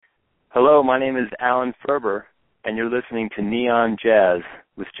Hello, my name is Alan Ferber, and you're listening to Neon Jazz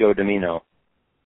with Joe Domino.